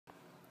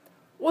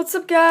What's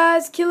up,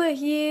 guys? Killer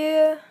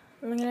here.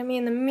 Looking at me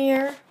in the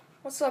mirror.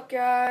 What's up,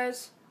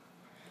 guys?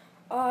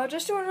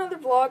 Just doing another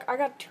vlog. I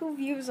got 2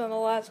 views on the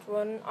last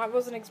one. I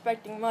wasn't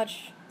expecting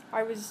much.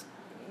 I was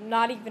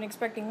not even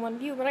expecting 1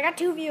 view, but I got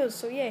 2 views,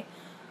 so yay.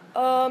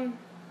 To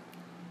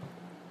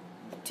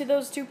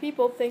those 2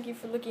 people, thank you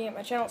for looking at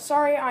my channel.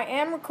 Sorry, I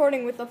am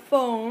recording with a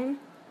phone.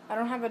 I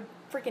don't have a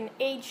freaking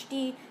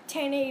HD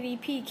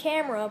 1080p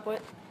camera,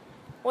 but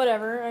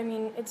whatever. I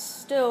mean, it's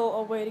still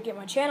a way to get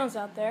my channels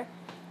out there.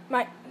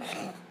 I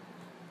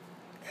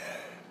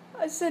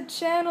said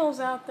channels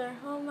out there.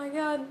 Oh my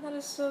god, that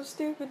is so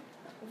stupid.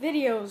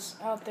 Videos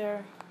out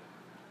there.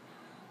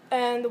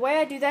 And the way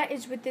I do that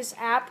is with this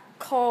app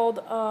called,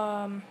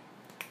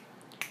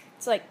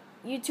 it's like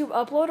YouTube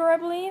Uploader, I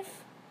believe.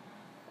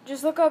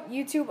 Just look up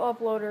YouTube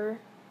Uploader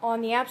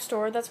on the App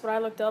Store. That's what I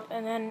looked up.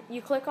 And then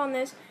you click on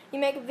this. You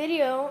make a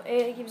video.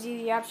 It gives you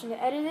the option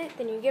to edit it.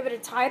 Then you give it a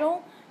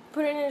title.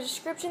 Put it in a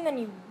description. Then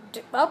you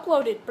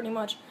upload it, pretty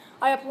much.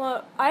 I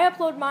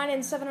upload mine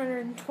in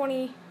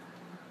 720p,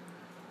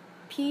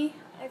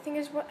 I think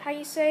is how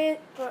you say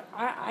it, but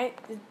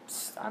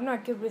I'm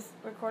not good with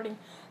recording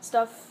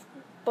stuff,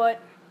 but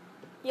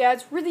yeah,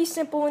 it's really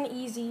simple and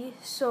easy,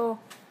 so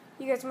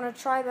you guys want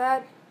to try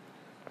that,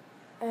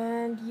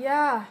 and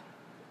yeah,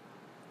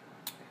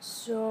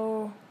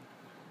 so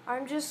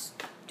I'm just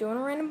doing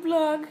a random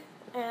vlog,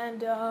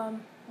 and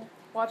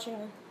watching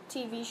a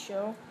TV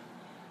show.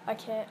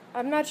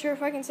 I'm not sure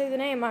if I can say the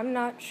name. I'm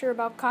not sure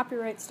about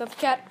copyright stuff.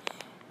 Cat.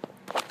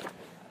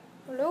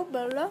 Hello,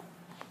 Bella.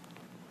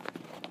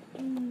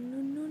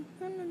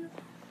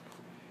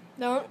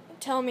 Don't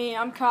tell me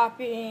I'm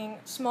copying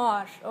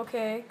Smosh,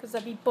 okay? Because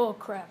that'd be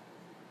bullcrap.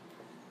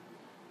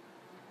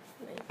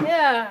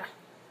 Yeah.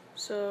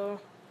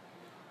 So,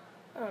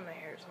 oh, my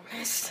hair's all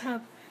messed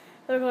up.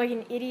 I look like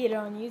an idiot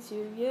on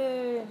YouTube.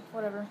 Yay.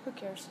 Whatever. Who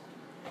cares?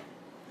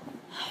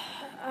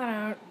 I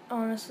don't,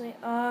 honestly.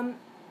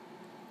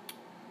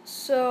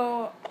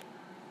 So,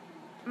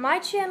 my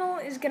channel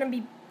is going to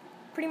be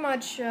pretty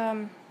much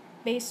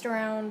based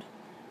around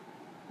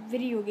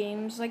video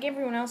games, like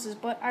everyone else's,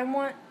 but I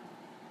want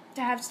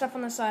to have stuff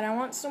on the side. I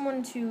want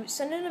someone to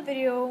send in a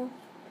video,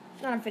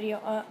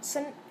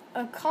 send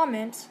a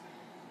comment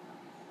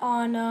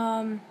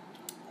on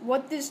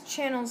what this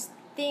channel's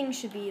thing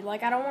should be.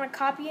 Like, I don't want to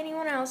copy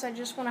anyone else, I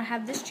just want to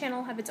have this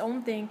channel have its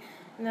own thing,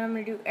 and then I'm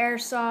going to do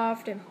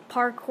airsoft and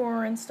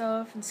parkour and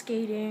stuff, and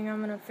skating. I'm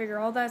going to figure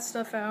all that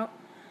stuff out.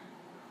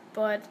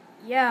 But,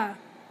 yeah,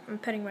 I'm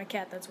petting my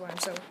cat, that's why I'm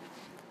so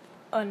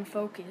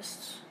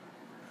unfocused.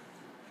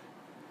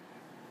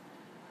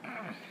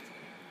 I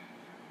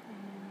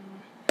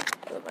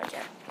love my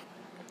cat.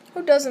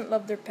 Who doesn't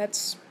love their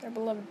pets, their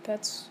beloved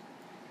pets?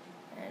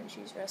 And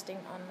she's resting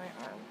on my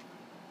arm.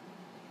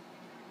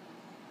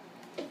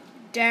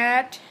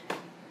 Dad.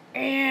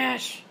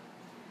 Ash.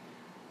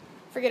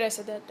 Forget I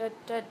said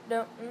that.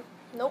 No,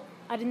 nope,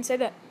 I didn't say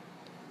that.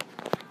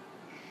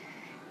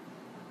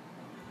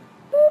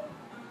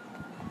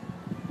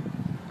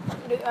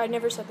 I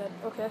never said that.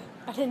 Okay,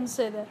 I didn't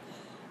say that.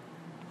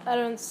 I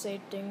don't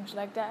say things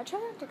like that. I try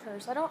not to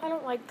curse. I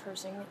don't like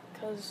cursing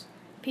because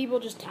people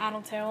just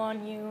tattletale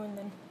on you, and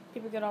then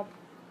people get all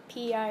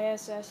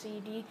pissed.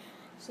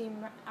 See,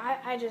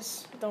 I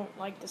just don't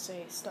like to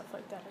say stuff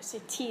like that. I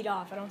say teed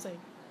off. I don't say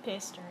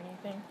pissed or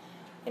anything,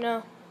 you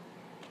know.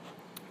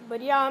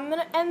 But yeah, I'm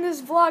gonna end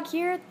this vlog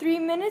here. 3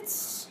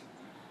 minutes,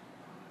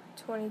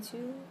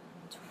 20,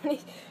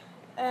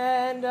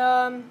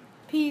 and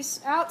peace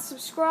out.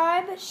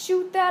 Subscribe.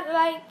 Shoot that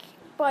like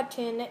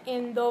button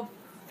in the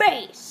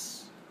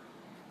face.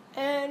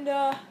 And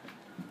I'll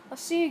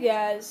see you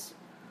guys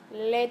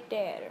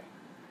later.